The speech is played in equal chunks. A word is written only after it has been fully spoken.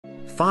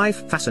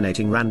5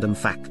 Fascinating Random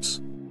Facts.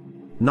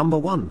 Number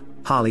 1,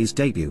 Harley's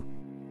debut.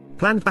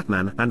 Planned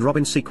Batman and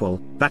Robin sequel,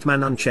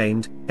 Batman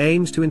Unchained,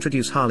 aimed to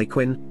introduce Harley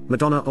Quinn,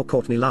 Madonna or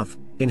Courtney Love,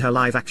 in her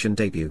live-action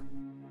debut.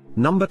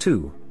 Number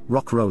 2,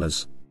 Rock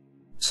Rollers.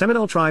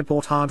 Seminole Tribe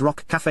bought Hard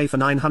Rock Cafe for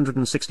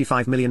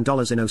 $965 million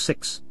in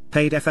 '06,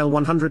 paid FL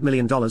 $100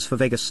 million for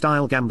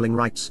Vegas-style gambling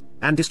rights,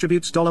 and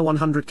distributes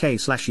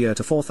 $100K/year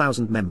to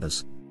 4,000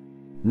 members.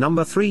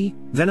 Number 3,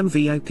 Venom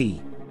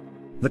VIP.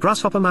 The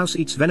grasshopper mouse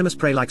eats venomous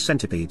prey like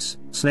centipedes,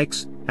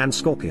 snakes, and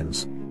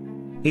scorpions.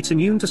 It's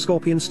immune to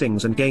scorpion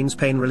stings and gains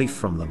pain relief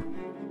from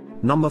them.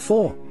 Number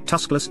 4,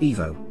 Tuskless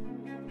Evo.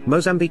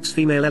 Mozambique's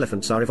female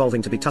elephants are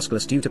evolving to be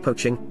tuskless due to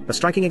poaching, a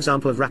striking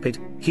example of rapid,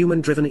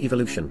 human-driven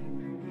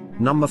evolution.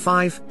 Number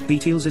 5,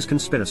 Beatles'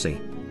 conspiracy.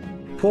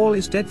 Paul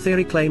is dead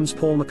theory claims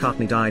Paul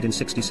McCartney died in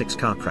 '66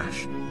 car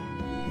crash.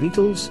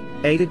 Beatles,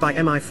 aided by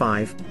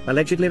MI5,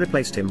 allegedly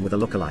replaced him with a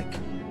lookalike.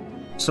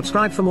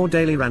 Subscribe for more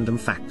daily random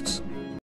facts.